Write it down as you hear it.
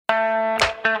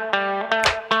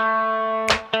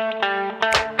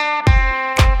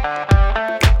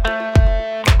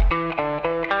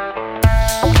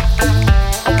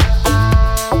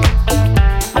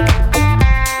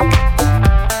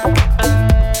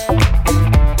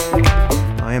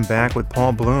am back with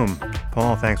Paul Bloom.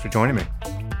 Paul, thanks for joining me.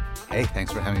 Hey,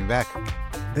 thanks for having me back.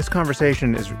 This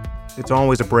conversation it's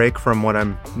always a break from what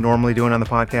I'm normally doing on the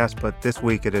podcast, but this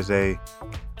week it is a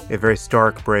very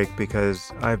stark break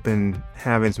because I've been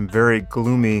having some very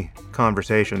gloomy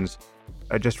conversations.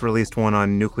 I just released one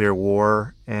on nuclear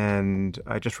war, and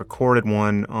I just recorded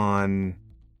one on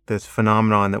this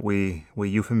phenomenon that we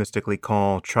euphemistically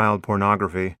call child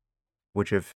pornography,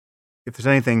 which if there's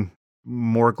anything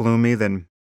more gloomy than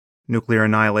nuclear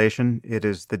annihilation, it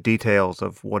is the details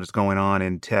of what is going on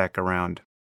in tech around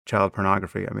child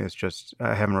pornography. I mean,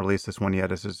 I haven't released this one yet.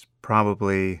 This is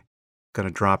probably going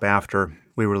to drop after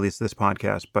we release this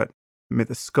podcast. But I mean,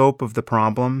 the scope of the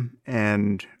problem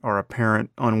and our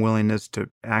apparent unwillingness to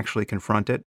actually confront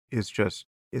it is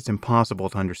it's impossible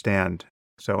to understand.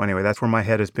 So anyway, that's where my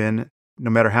head has been. No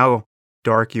matter how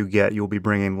dark you get, you'll be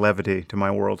bringing levity to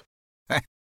my world.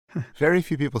 Very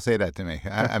few people say that to me.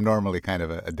 I'm normally kind of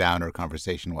a downer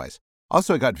conversation-wise.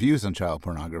 Also, I got views on child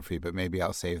pornography, but maybe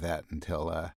I'll save that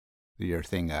until your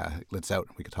thing lets out.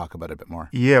 We could talk about it a bit more.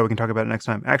 Yeah, we can talk about it next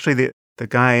time. Actually, the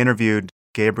guy I interviewed,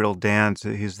 Gabriel Dance,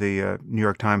 he's the New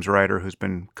York Times writer who's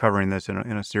been covering this in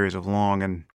a series of long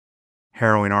and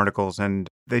harrowing articles, and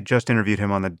they just interviewed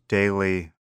him on the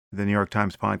New York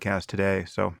Times podcast today.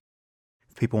 So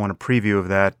if people want a preview of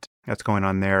that, that's going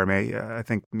on there. I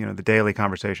think, the daily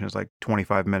conversation is like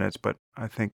 25 minutes, but I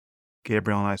think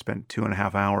Gabriel and I spent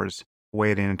 2.5 hours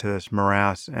wading into this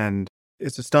morass. And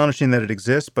it's astonishing that it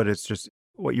exists, but it's just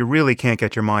what you really can't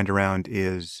get your mind around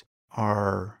is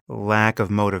our lack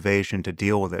of motivation to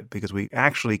deal with it, because we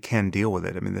actually can deal with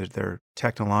it. I mean, there are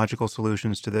technological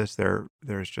solutions to this. There's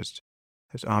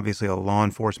obviously a law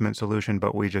enforcement solution,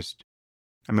 but we're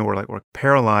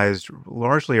paralyzed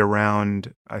largely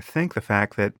around, I think, the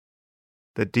fact that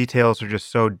the details are just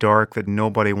so dark that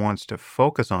nobody wants to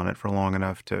focus on it for long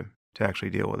enough to actually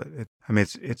deal with it.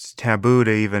 It's taboo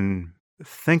to even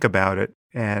think about it,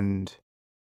 and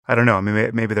I don't know. I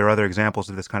mean, maybe there are other examples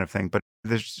of this kind of thing, but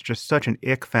there's just such an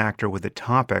ick factor with the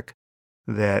topic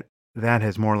that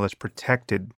has more or less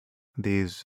protected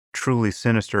these truly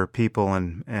sinister people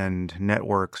and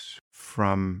networks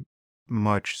from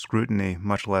much scrutiny,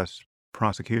 much less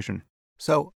prosecution.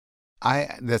 So,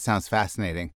 that sounds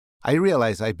fascinating. I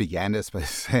realize I began this by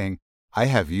saying I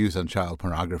have views on child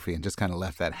pornography and just kind of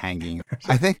left that hanging.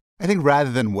 I think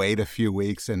rather than wait a few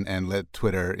weeks and let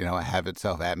Twitter, have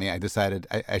itself at me, I decided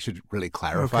I should really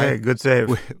clarify. Okay, good save.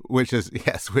 Which is,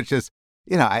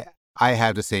 I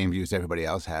have the same views everybody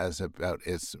else has about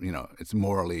it's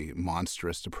morally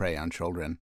monstrous to prey on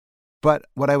children. But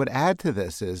what I would add to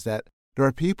this is that there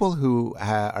are people who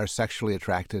are sexually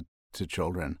attracted to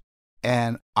children,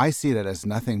 and I see that as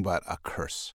nothing but a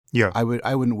curse. Yeah. I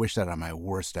wouldn't wish that on my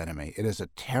worst enemy. It is a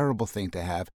terrible thing to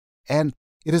have, and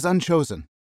it is unchosen.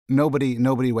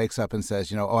 Nobody wakes up and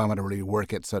says, I'm going to really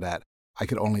work it so that I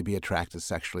could only be attracted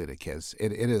sexually to kids.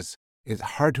 It's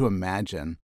hard to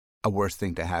imagine a worse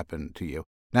thing to happen to you.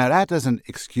 Now, that doesn't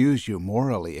excuse you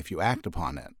morally if you act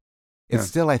upon it. It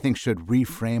still, I think, should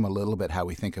reframe a little bit how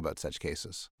we think about such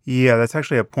cases. Yeah, that's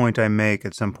actually a point I make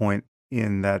at some point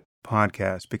in that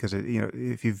podcast, because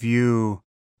if you view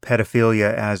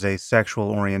pedophilia as a sexual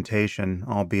orientation,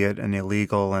 albeit an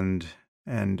illegal and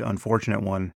unfortunate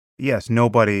one, yes,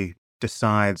 nobody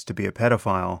decides to be a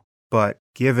pedophile. But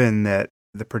given that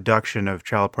the production of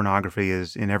child pornography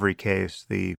is in every case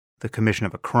the commission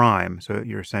of a crime, so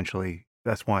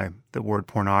that's why the word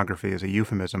pornography is a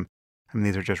euphemism. I mean,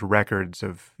 these are just records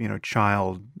of,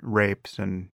 child rapes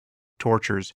and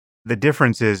tortures. The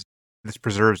difference is this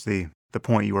preserves the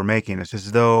point you were making. It's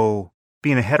as though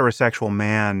being a heterosexual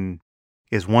man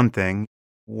is one thing.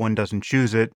 One doesn't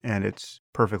choose it, and it's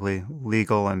perfectly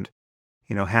legal and,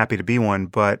 happy to be one.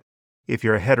 But if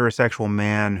you're a heterosexual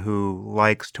man who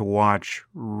likes to watch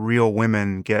real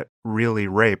women get really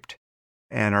raped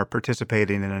and are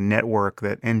participating in a network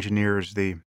that engineers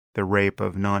the rape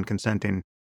of non-consenting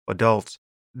adults,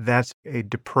 that's a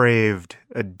depraved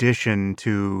addition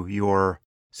to your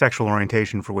sexual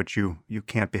orientation for which you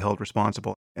can't be held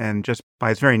responsible. And just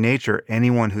by its very nature,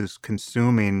 anyone who's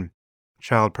consuming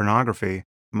child pornography,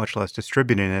 much less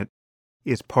distributing it,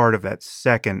 is part of that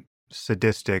second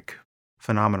sadistic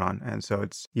phenomenon. And so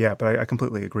but I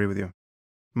completely agree with you.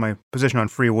 My position on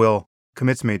free will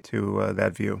commits me to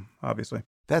that view, obviously.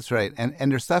 That's right.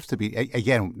 And there's stuff to be,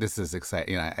 again, this is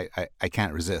exciting. I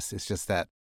can't resist. It's just that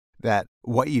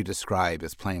what you describe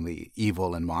is plainly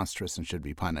evil and monstrous and should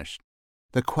be punished.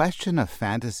 The question of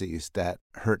fantasies that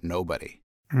hurt nobody,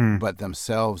 but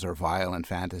themselves are violent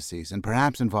fantasies, and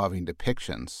perhaps involving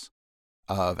depictions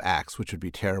of acts which would be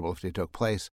terrible if they took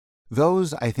place,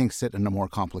 those I think sit in a more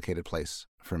complicated place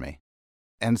for me.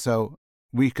 And so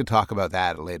we could talk about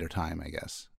that at a later time, I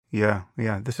guess. Yeah.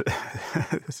 This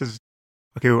is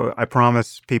okay. Well, I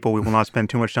promise people we will not spend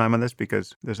too much time on this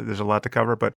because there's a lot to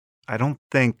cover. But I don't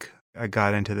think I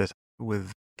got into this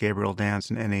with Gabriel Dance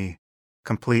in any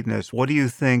completeness. What do you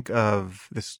think of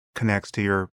this? Connects to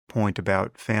your point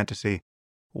about fantasy.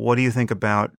 What do you think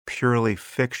about purely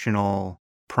fictional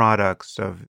products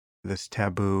of this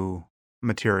taboo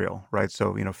material? Right.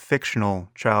 So fictional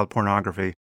child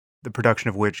pornography, the production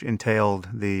of which entailed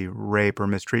the rape or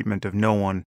mistreatment of no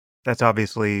one. That's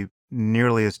obviously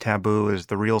nearly as taboo as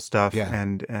the real stuff, Yeah.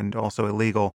 and also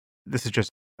illegal. This is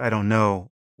just, I don't know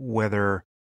whether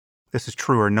this is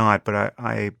true or not, but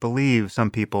I believe some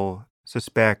people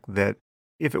suspect that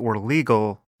if it were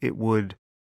legal, it would,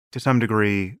 to some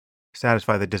degree,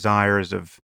 satisfy the desires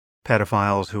of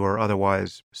pedophiles who are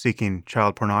otherwise seeking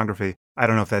child pornography. I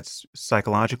don't know if that's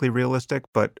psychologically realistic,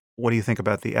 but what do you think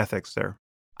about the ethics there?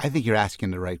 I think you're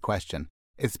asking the right question.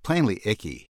 It's plainly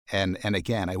icky. And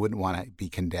again, I wouldn't want to be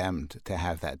condemned to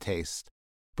have that taste.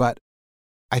 But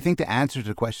I think the answer to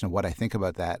the question of what I think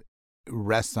about that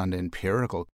rests on the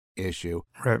empirical issue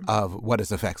of what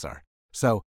its effects are.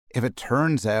 So if it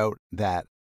turns out that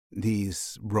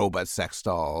these robot sex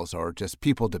dolls or just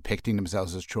people depicting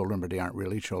themselves as children but they aren't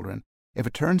really children, if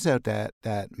it turns out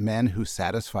that men who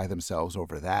satisfy themselves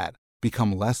over that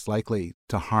become less likely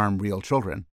to harm real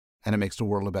children and it makes the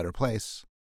world a better place,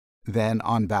 then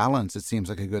on balance, it seems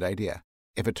like a good idea.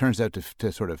 If it turns out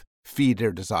to sort of feed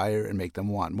their desire and make them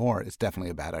want more, it's definitely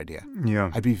a bad idea.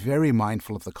 Yeah. I'd be very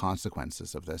mindful of the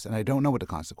consequences of this, and I don't know what the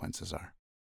consequences are.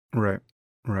 Right.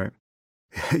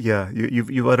 Yeah,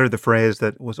 you've uttered the phrase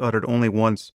that was uttered only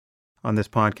once on this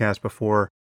podcast before,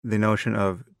 the notion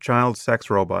of child sex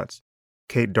robots.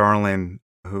 Kate Darling,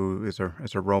 who is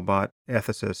a robot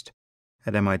ethicist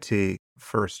at MIT,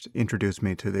 first introduced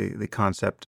me to the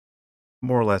concept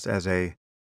more or less as a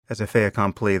fait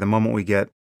accompli. The moment we get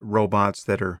robots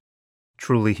that are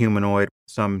truly humanoid,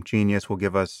 some genius will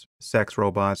give us sex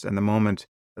robots, and the moment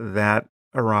that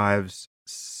arrives,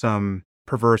 some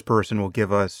perverse person will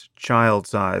give us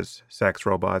child-size sex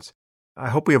robots. I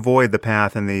hope we avoid the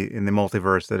path in the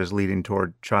multiverse that is leading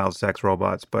toward child sex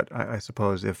robots, but I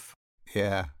suppose if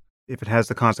it has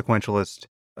the consequentialist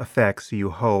effects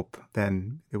you hope,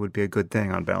 then it would be a good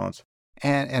thing on balance.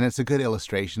 And it's a good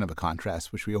illustration of a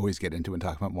contrast, which we always get into when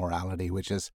talking about morality, which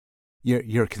is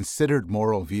your considered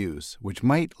moral views, which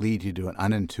might lead you to an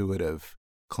unintuitive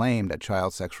claim that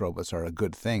child sex robots are a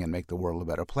good thing and make the world a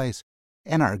better place,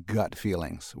 and our gut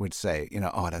feelings, which say,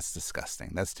 oh, that's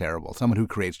disgusting, that's terrible. Someone who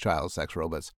creates child sex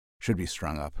robots should be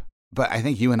strung up. But I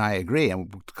think you and I agree,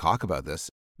 and we'll talk about this,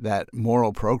 that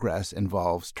moral progress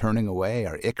involves turning away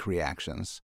our ick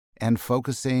reactions and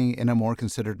focusing in a more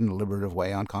considered and deliberative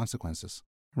way on consequences.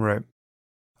 Right.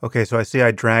 Okay, so I see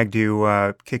I dragged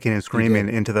you kicking and screaming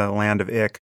into the land of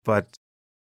ick, but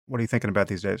what are you thinking about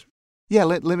these days? Yeah,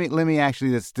 let me actually,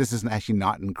 this is actually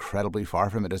not incredibly far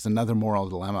from it. It's another moral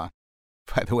dilemma.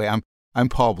 By the way, I'm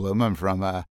Paul Bloom. I'm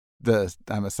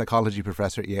I'm a psychology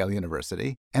professor at Yale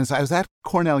University. And so I was at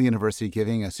Cornell University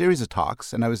giving a series of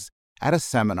talks, and I was at a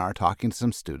seminar talking to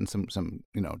some students, some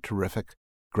terrific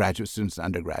graduate students and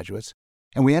undergraduates,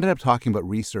 and we ended up talking about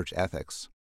research ethics.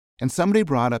 And somebody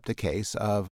brought up the case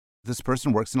of this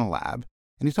person works in a lab,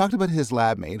 and he talked about his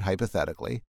lab mate,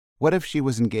 hypothetically. What if she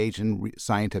was engaged in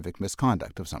scientific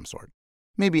misconduct of some sort?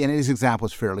 Maybe, and his example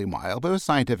was fairly mild, but it was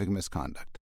scientific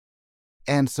misconduct.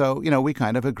 And so, we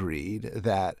kind of agreed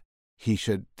that he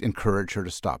should encourage her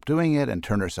to stop doing it and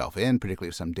turn herself in, particularly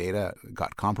if some data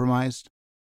got compromised.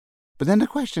 But then the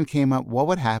question came up, what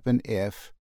would happen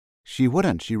if she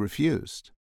wouldn't? She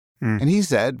refused. And he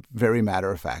said, very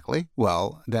matter-of-factly,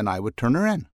 well, then I would turn her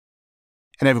in.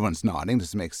 And everyone's nodding.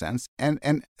 This makes sense.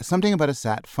 And something about it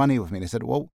sat funny with me. And I said,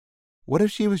 well, what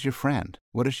if she was your friend?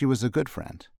 What if she was a good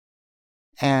friend?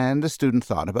 And the student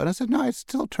thought about it and said, no, I'd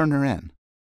still turn her in.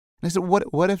 And I said,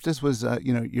 what if this was,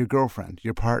 your girlfriend,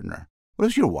 your partner? What if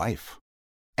it's your wife?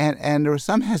 And there was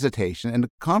some hesitation, and the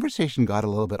conversation got a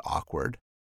little bit awkward.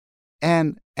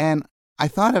 And I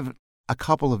thought of a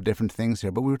couple of different things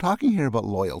here, but we were talking here about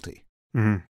loyalty.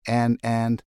 Mm-hmm.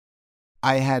 And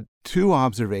I had two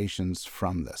observations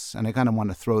from this, and I kind of want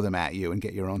to throw them at you and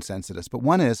get your own sense of this. But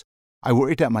one is, I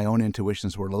worried that my own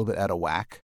intuitions were a little bit out of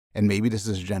whack, and maybe this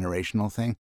is a generational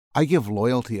thing. I give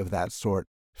loyalty of that sort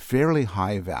fairly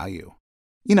high value.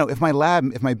 If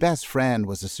my best friend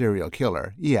was a serial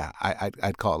killer, yeah,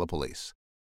 I'd call the police.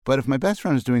 But if my best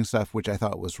friend was doing stuff which I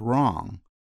thought was wrong,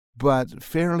 but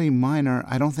fairly minor,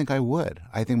 I don't think I would.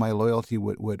 I think my loyalty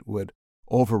would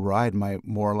override my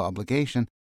moral obligation.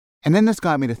 And then this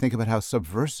got me to think about how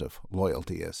subversive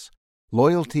loyalty is.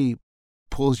 Loyalty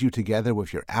pulls you together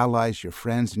with your allies, your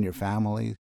friends, and your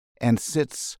family, and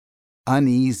sits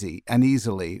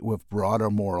uneasily with broader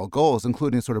moral goals,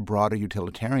 including a sort of broader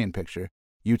utilitarian picture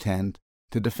you tend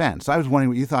to defend. So I was wondering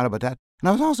what you thought about that. And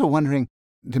I was also wondering,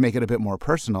 to make it a bit more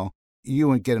personal, you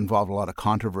would get involved in a lot of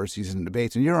controversies and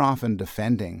debates, and you're often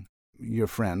defending your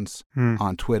friends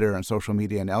on Twitter and social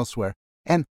media and elsewhere.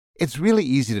 And it's really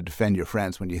easy to defend your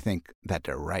friends when you think that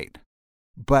they're right.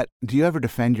 But do you ever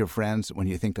defend your friends when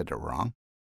you think that they're wrong?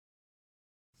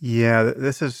 Yeah,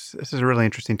 this is a really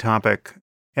interesting topic.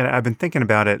 And I've been thinking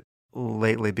about it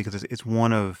lately because it's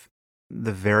one of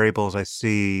the variables I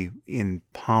see in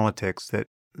politics that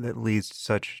leads to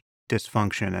such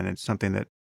dysfunction. And it's something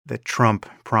that Trump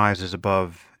prizes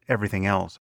above everything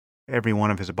else. Every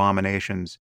one of his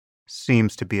abominations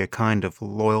seems to be a kind of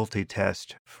loyalty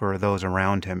test for those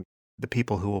around him. The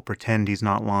people who will pretend he's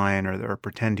not lying or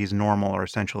pretend he's normal are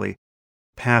essentially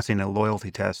passing a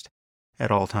loyalty test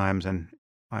at all times. And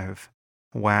I have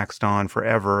waxed on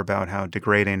forever about how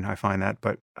degrading I find that.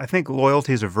 But I think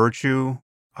loyalty is a virtue,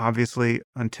 obviously,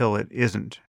 until it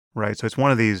isn't, right? So it's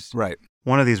one of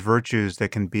these virtues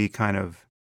that can be kind of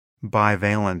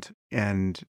bivalent.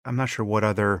 And I'm not sure what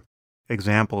other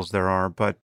examples there are,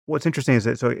 but what's interesting is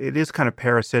that so it is kind of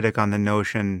parasitic on the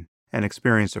notion and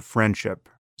experience of friendship.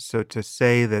 So to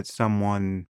say that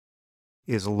someone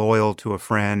is loyal to a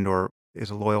friend or is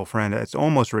a loyal friend, it's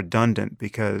almost redundant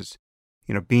because,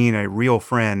 being a real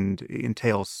friend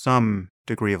entails some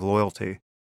degree of loyalty.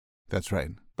 That's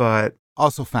right. But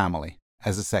also family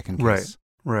as a second case.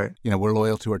 Right. We're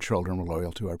loyal to our children, we're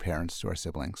loyal to our parents, to our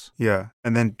siblings. Yeah.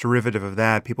 And then derivative of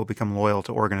that, people become loyal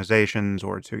to organizations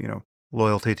or to,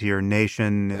 loyalty to your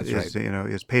nation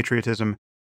is patriotism.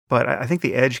 But I think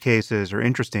the edge cases are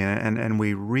interesting, and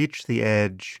we reach the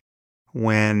edge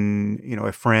when,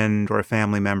 a friend or a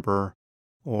family member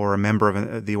or a member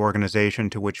of the organization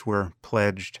to which we're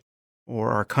pledged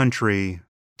or our country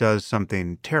does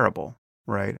something terrible,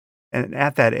 right? And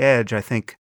at that edge, I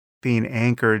think being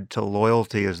anchored to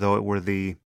loyalty as though it were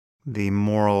the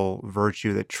moral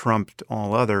virtue that trumped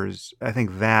all others, I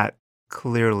think that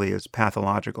clearly is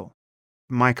pathological.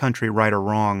 My country, right or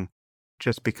wrong,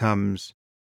 just becomes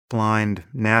blind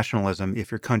nationalism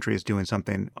if your country is doing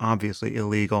something obviously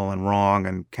illegal and wrong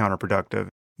and counterproductive.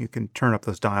 You can turn up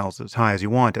those dials as high as you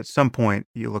want. At some point,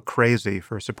 you look crazy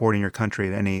for supporting your country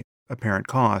at any apparent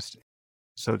cost.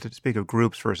 So to speak of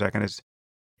groups for a second, it's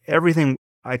everything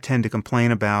I tend to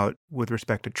complain about with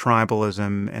respect to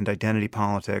tribalism and identity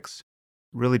politics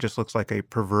really just looks like a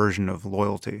perversion of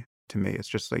loyalty to me. It's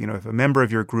just like, if a member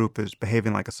of your group is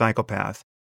behaving like a psychopath,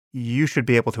 you should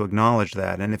be able to acknowledge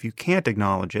that. And if you can't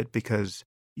acknowledge it because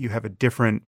you have a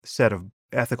different set of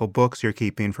ethical books you're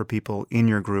keeping for people in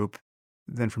your group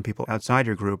than from people outside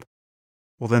your group,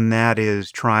 well, then that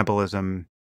is tribalism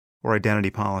or identity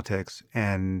politics.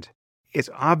 And it's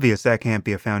obvious that can't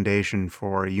be a foundation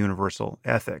for universal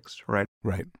ethics, right?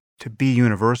 Right. To be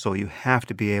universal, you have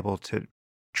to be able to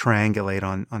triangulate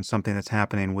on something that's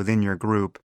happening within your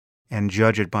group and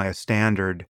judge it by a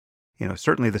standard,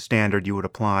 certainly the standard you would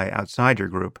apply outside your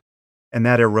group, and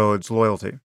that erodes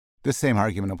loyalty. This same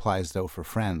argument applies, though, for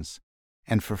friends.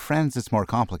 And for friends, it's more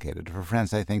complicated. For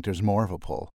friends, I think there's more of a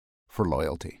pull for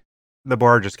loyalty. The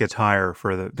bar just gets higher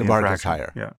for the bar infraction. gets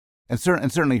higher. Yeah. And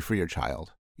certainly for your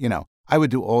child. I would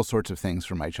do all sorts of things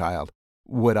for my child.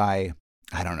 Would I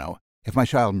don't know, if my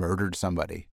child murdered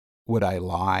somebody, would I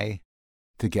lie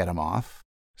to get him off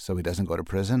so he doesn't go to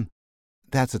prison?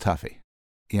 That's a toughie,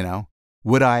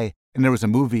 Would I, and there was a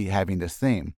movie having this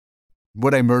theme,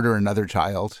 would I murder another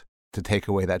child to take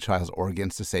away that child's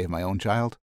organs to save my own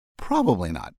child?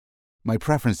 Probably not. My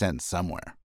preference ends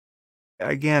somewhere.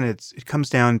 Again, it comes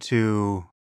down to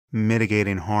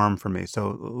mitigating harm for me.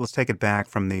 So let's take it back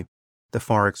from the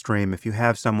far extreme. If you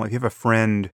have a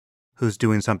friend who's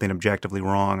doing something objectively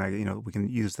wrong, we can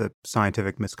use the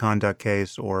scientific misconduct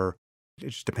case, or it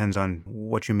just depends on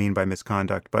what you mean by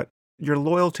misconduct. But your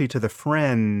loyalty to the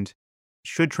friend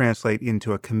should translate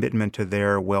into a commitment to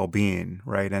their well-being,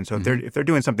 right? And so if they're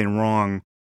doing something wrong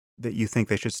that you think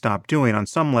they should stop doing, on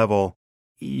some level,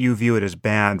 you view it as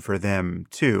bad for them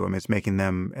too. I mean, it's making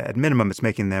them, at minimum, it's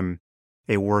making them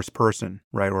a worse person,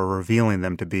 right? Or revealing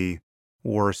them to be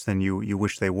worse than you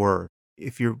wish they were.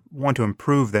 If you want to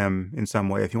improve them in some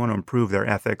way, if you want to improve their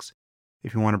ethics,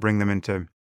 if you want to bring them into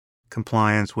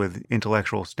compliance with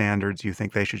intellectual standards you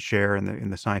think they should share in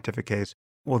the scientific case,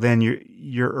 well, then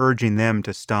you're urging them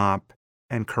to stop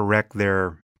and correct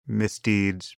their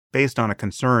misdeeds based on a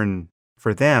concern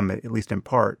for them, at least in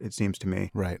part, it seems to me.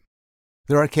 Right.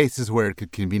 There are cases where it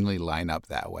could conveniently line up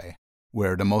that way,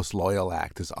 where the most loyal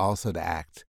act is also the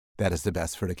act that is the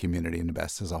best for the community and the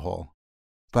best as a whole.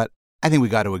 But I think we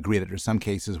got to agree that there's some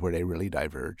cases where they really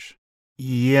diverge.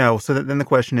 Yeah. Well, so then the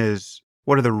question is,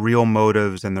 what are the real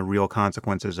motives and the real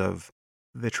consequences of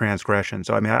the transgression?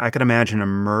 So, I mean, I could imagine a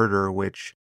murder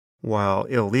which, while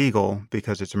illegal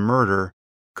because it's a murder,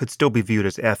 could still be viewed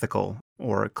as ethical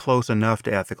or close enough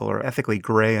to ethical or ethically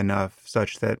gray enough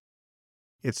such that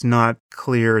it's not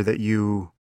clear that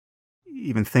you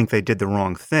even think they did the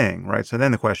wrong thing, right? So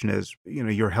then the question is,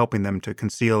 you're helping them to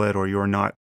conceal it or you're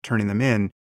not turning them in.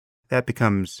 That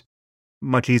becomes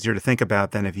much easier to think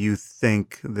about than if you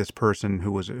think this person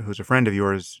who's a friend of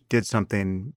yours did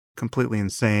something completely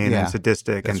insane and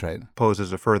sadistic and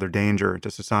poses a further danger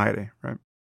to society, right?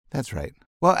 That's right.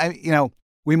 Well,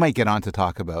 we might get on to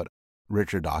talk about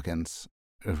Richard Dawkins'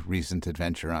 recent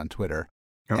adventure on Twitter,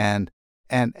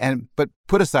 but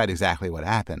put aside exactly what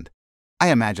happened. I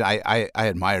imagine I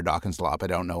admire Dawkins a lot,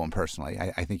 but I don't know him personally.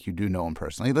 I think you do know him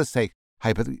personally. Let's say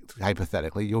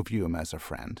hypothetically, you'll view him as a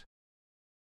friend.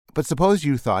 But suppose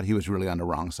you thought he was really on the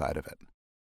wrong side of it.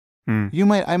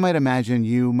 I might imagine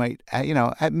you might,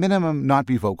 at minimum, not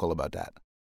be vocal about that.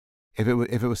 If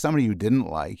it was somebody you didn't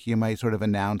like, you might sort of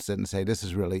announce it and say, this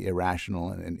is really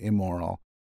irrational and immoral.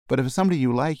 But if it's somebody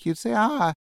you like, you'd say,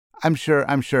 I'm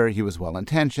sure he was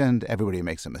well-intentioned, everybody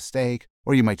makes a mistake,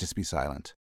 or you might just be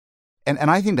silent. And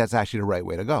I think that's actually the right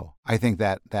way to go. I think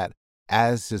that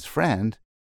as his friend,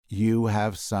 you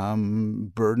have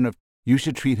some burden of, you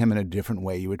should treat him in a different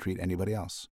way you would treat anybody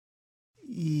else.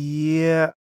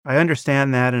 Yeah, I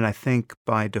understand that, and I think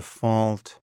by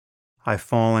default, I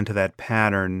fall into that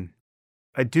pattern.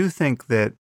 I do think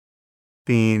that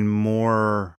being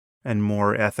more and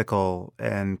more ethical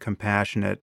and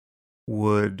compassionate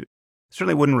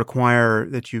certainly wouldn't require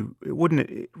that you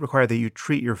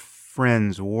treat your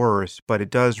friends worse, but it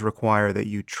does require that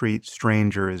you treat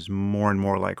strangers more and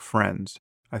more like friends,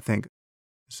 I think.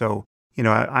 So,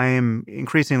 I am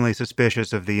increasingly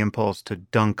suspicious of the impulse to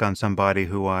dunk on somebody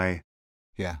who I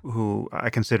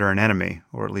consider an enemy,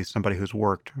 or at least somebody who's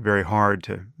worked very hard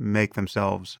to make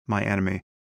themselves my enemy.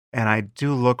 And I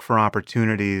do look for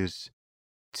opportunities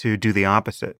to do the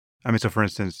opposite. I mean, so for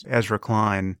instance, Ezra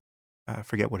Klein, I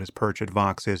forget what his perch at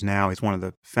Vox is now. He's one of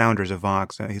the founders of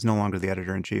Vox. He's no longer the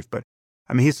editor-in-chief, but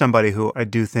I mean, he's somebody who I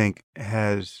do think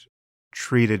has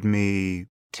treated me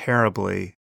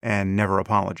terribly and never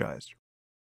apologized.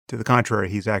 To the contrary,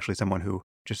 he's actually someone who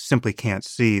just simply can't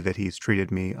see that he's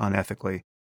treated me unethically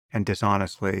and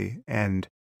dishonestly and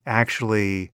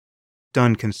actually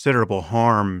done considerable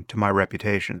harm to my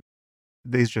reputation.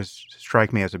 These just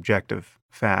strike me as objective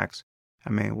facts. I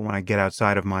mean, when I get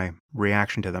outside of my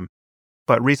reaction to them.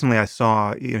 But recently I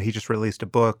saw, he just released a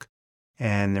book,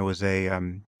 and there was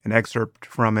an excerpt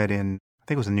from it in, I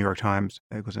think it was the New York Times.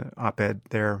 It was an op-ed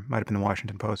there, might have been the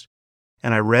Washington Post.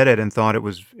 And I read it and thought it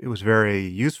was very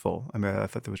useful. I mean, I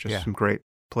thought there was just some great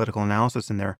political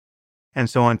analysis in there. And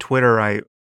so on Twitter,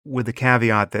 with the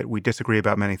caveat that we disagree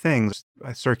about many things,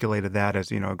 I circulated that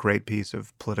as, a great piece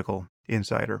of political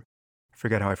insight, or I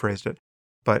forget how I phrased it.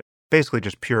 But basically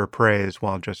just pure praise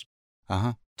while just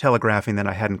telegraphing that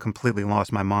I hadn't completely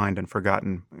lost my mind and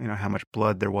forgotten, how much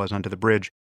blood there was under the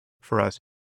bridge for us.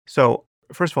 So,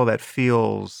 first of all, that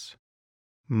feels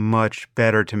much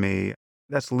better to me.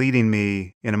 That's leading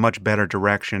me in a much better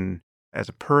direction as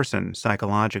a person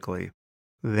psychologically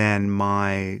than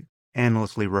my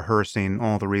endlessly rehearsing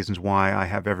all the reasons why I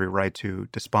have every right to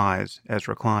despise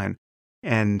Ezra Klein.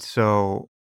 And so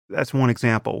that's one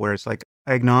example where it's like,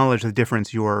 I acknowledge the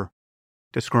difference you're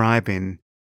describing.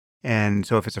 And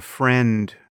so if it's a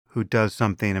friend who does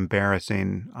something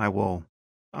embarrassing,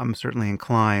 I'm certainly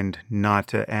inclined not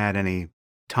to add any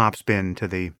topspin to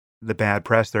the bad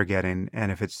press they're getting.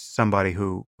 And if it's somebody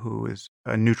who is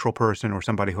a neutral person or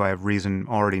somebody who I have reason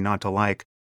already not to like,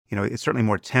 it's certainly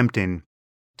more tempting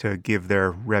to give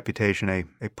their reputation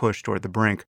a push toward the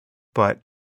brink. But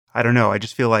I don't know. I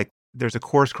just feel like there's a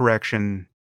course correction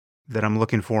that I'm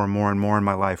looking for more and more in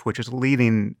my life, which is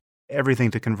leading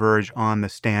everything to converge on the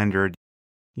standard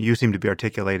you seem to be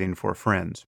articulating for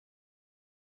friends.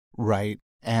 Right.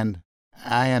 And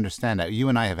I understand that. You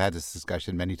and I have had this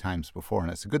discussion many times before,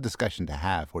 and it's a good discussion to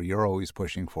have where you're always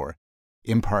pushing for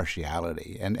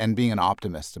impartiality and being an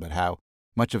optimist about how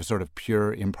much of a sort of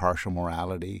pure impartial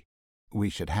morality we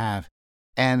should have.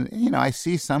 And, I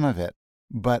see some of it,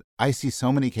 but I see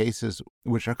so many cases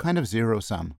which are kind of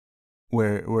zero-sum,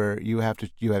 where you have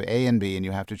A and B and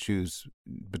you have to choose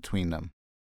between them.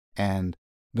 And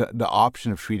the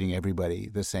option of treating everybody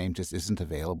the same just isn't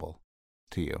available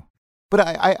to you. But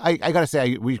I got to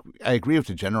say, I agree with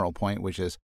the general point, which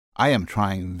is I am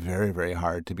trying very, very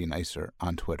hard to be nicer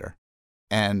on Twitter.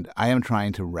 And I am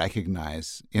trying to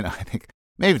recognize, I think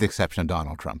maybe with the exception of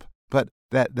Donald Trump, but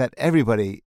that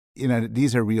everybody,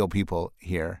 these are real people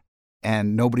here,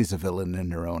 and nobody's a villain in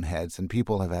their own heads, and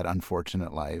people have had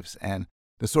unfortunate lives. And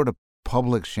the sort of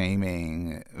public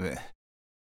shaming,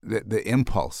 the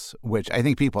impulse, which I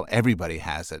think everybody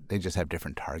has it, they just have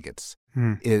different targets,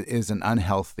 is an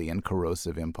unhealthy and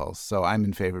corrosive impulse. So I'm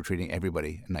in favor of treating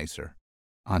everybody nicer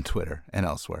on Twitter and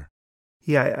elsewhere.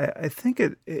 Yeah, I think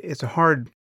it's a hard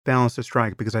balance to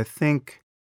strike, because I think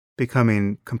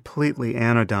becoming completely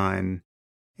anodyne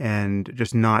and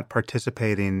just not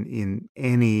participating in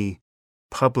any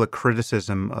public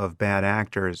criticism of bad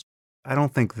actors, I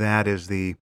don't think that is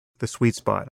the sweet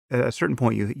spot. At a certain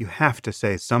point, you have to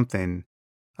say something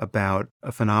about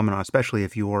a phenomenon, especially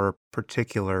if your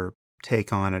particular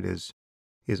take on it is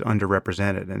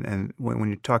underrepresented. And when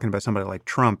you're talking about somebody like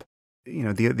Trump,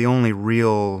 the only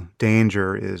real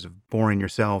danger is boring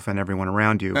yourself and everyone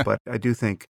around you. But I do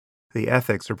think the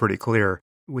ethics are pretty clear.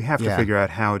 We have to figure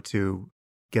out how to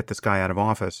get this guy out of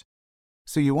office.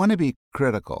 So you want to be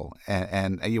critical,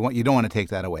 and you don't want to take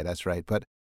that away. That's right. But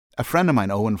a friend of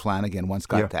mine, Owen Flanagan, once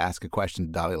got to ask a question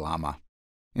to Dalai Lama.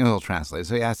 He'll translate.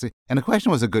 So he asked, and the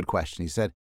question was a good question. He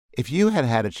said, if you had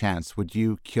had a chance, would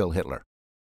you kill Hitler?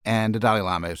 And the Dalai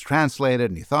Lama was translated,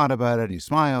 and he thought about it, and he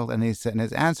smiled, and he said, and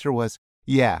his answer was,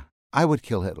 yeah, I would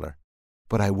kill Hitler,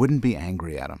 but I wouldn't be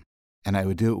angry at him, and I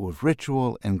would do it with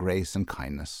ritual and grace and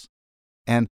kindness.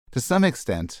 And to some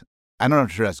extent, I'm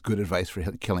not sure that's good advice for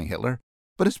killing Hitler,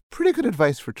 but it's pretty good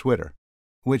advice for Twitter,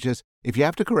 which is, if you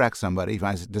have to correct somebody,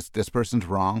 if this person's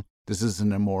wrong, this is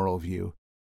an immoral view,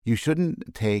 you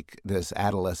shouldn't take this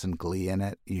adolescent glee in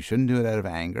it. You shouldn't do it out of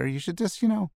anger. You should just,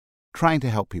 trying to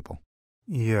help people.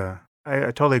 Yeah, I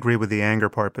totally agree with the anger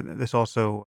part, but this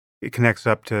also, it connects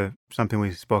up to something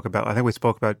we spoke about. I think we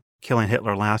spoke about killing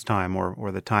Hitler last time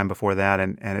or the time before that,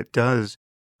 and it does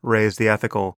raise the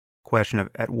ethical question of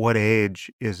at what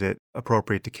age is it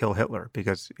appropriate to kill Hitler?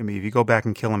 Because, if you go back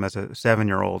and kill him as a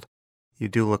 7-year-old, you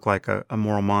do look like a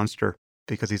moral monster,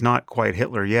 because he's not quite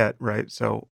Hitler yet, right?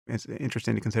 So it's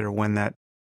interesting to consider when that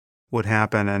would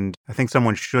happen. And I think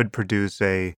someone should produce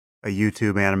a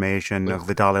YouTube animation of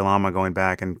the Dalai Lama going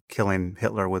back and killing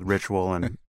Hitler with ritual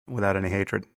and without any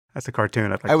hatred. That's a cartoon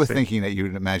I'd like to see. I was thinking that you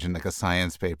would imagine like a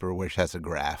science paper which has a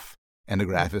graph, and the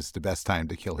graph is the best time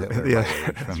to kill Hitler.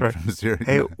 That's right.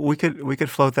 Hey, we could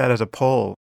float that as a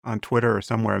poll on Twitter or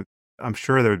somewhere. I'm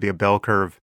sure there would be a bell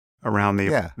curve around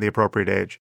the appropriate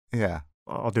age. Yeah.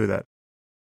 I'll do that.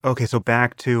 Okay, so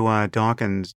back to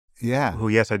Dawkins. Yeah. Who,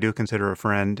 yes, I do consider a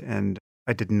friend, and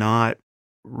I did not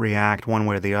react one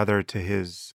way or the other to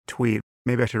his tweet.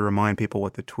 Maybe I should remind people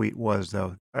what the tweet was,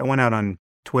 though. I went out on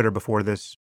Twitter before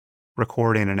this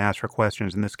recording and asked for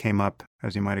questions, and this came up,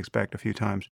 as you might expect, a few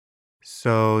times.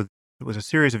 So it was a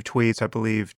series of tweets, I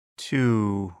believe,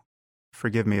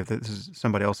 forgive me if this is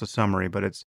somebody else's summary, but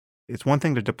it's one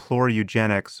thing to deplore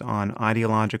eugenics on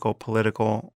ideological,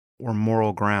 political, or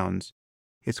moral grounds.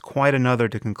 It's quite another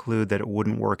to conclude that it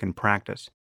wouldn't work in practice.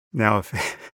 Now,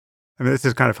 this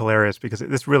is kind of hilarious, because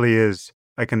this really is,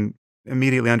 I can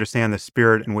immediately understand the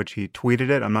spirit in which he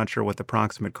tweeted it. I'm not sure what the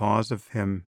proximate cause of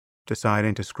him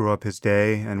deciding to screw up his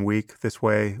day and week this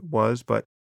way was, but...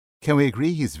 Can we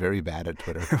agree he's very bad at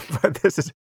Twitter? But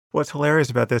what's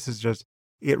hilarious about this is just,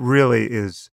 it really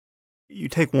is, you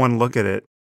take one look at it,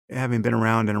 having been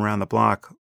around and around the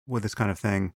block with this kind of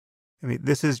thing,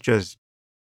 this is just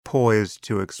poised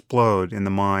to explode in the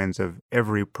minds of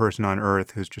every person on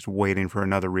earth who's just waiting for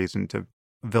another reason to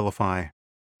vilify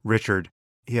Richard.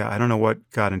 Yeah, I don't know what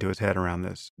got into his head around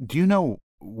this. Do you know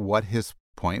what his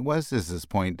point was? Is his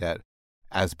point that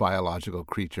as biological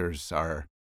creatures, our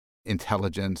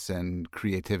intelligence and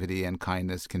creativity and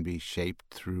kindness can be shaped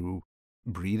through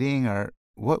breeding? Or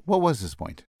what was his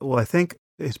point? Well, I think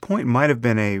his point might have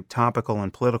been a topical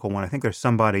and political one. I think there's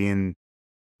somebody in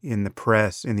the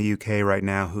press in the UK right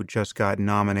now who just got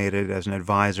nominated as an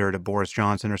advisor to Boris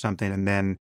Johnson or something, and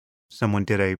then someone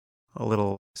did a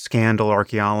little scandal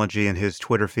archaeology in his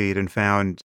Twitter feed and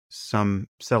found some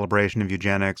celebration of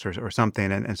eugenics or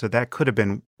something, and so that could have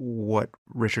been what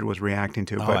Richard was reacting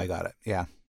to. I got it, yeah.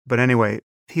 But anyway,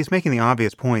 he's making the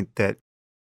obvious point that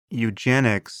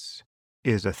eugenics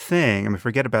is a thing.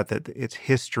 Forget about that. Its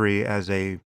history as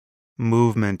a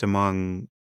movement among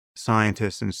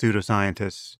scientists and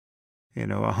pseudoscientists,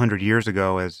 100 years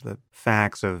ago, as the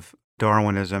facts of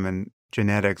Darwinism and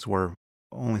genetics were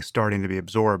only starting to be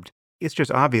absorbed. It's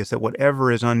just obvious that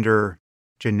whatever is under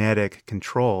genetic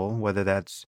control, whether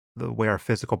that's the way our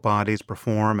physical bodies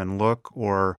perform and look,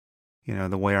 or,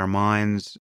 the way our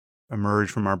minds emerge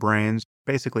from our brains.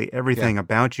 Basically, everything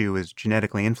about you is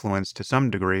genetically influenced to some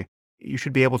degree. You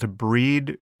should be able to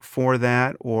breed for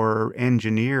that or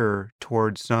engineer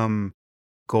towards some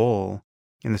goal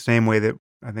in the same way that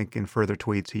I think in further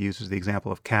tweets he uses the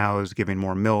example of cows giving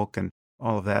more milk and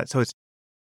all of that. So it's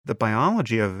the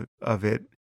biology of it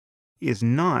is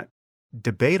not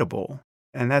debatable.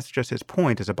 And that's just his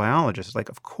point as a biologist. It's like,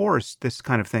 of course, this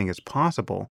kind of thing is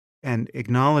possible. And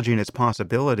acknowledging its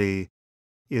possibility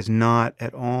is not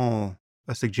at all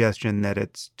a suggestion that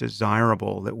it's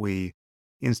desirable that we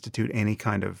institute any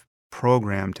kind of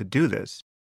program to do this.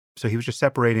 So he was just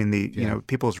separating the,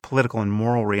 people's political and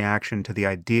moral reaction to the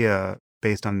idea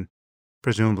based on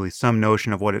presumably some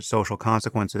notion of what its social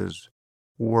consequences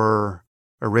were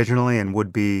originally and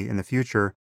would be in the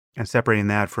future, and separating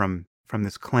that from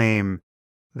this claim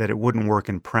that it wouldn't work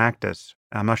in practice.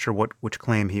 I'm not sure which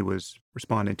claim he was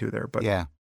responding to there, but yeah,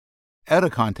 out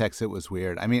of context, it was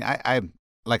weird. I mean, I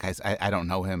don't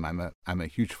know him. I'm a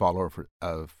huge follower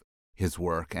of his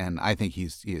work, and I think he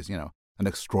is an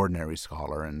extraordinary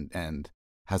scholar and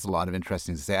has a lot of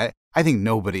interesting to say. I think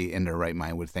nobody in their right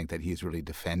mind would think that he's really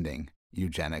defending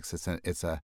eugenics. It's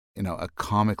a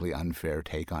comically unfair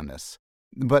take on this.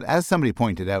 But as somebody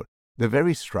pointed out, the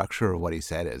very structure of what he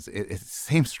said it's the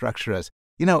same structure as,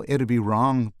 it would be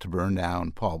wrong to burn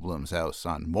down Paul Bloom's house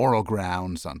on moral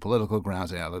grounds, on political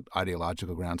grounds,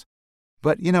 ideological grounds.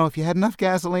 But, if you had enough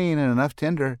gasoline and enough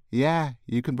tinder,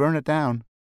 you could burn it down.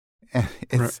 And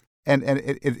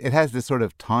it has this sort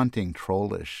of taunting,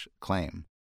 trollish claim.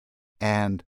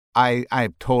 And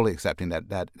I'm totally accepting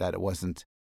that it wasn't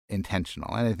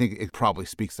intentional. And I think it probably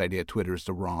speaks to the idea Twitter is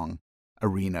the wrong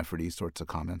arena for these sorts of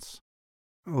comments.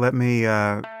 Let me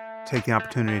take the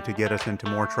opportunity to get us into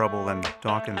more trouble than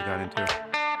Dawkins got into.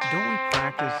 Don't we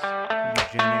practice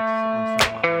eugenics on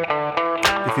some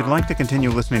level? If you'd like to continue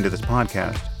listening to this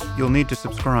podcast, you'll need to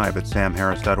subscribe at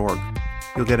samharris.org.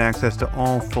 You'll get access to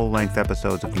all full-length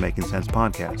episodes of the Making Sense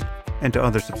podcast and to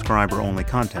other subscriber-only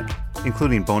content,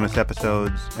 including bonus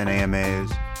episodes and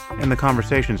AMAs and the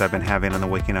conversations I've been having on the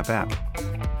Waking Up app.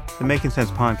 The Making Sense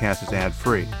podcast is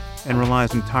ad-free and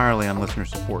relies entirely on listener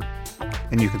support,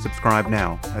 and you can subscribe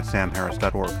now at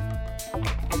samharris.org.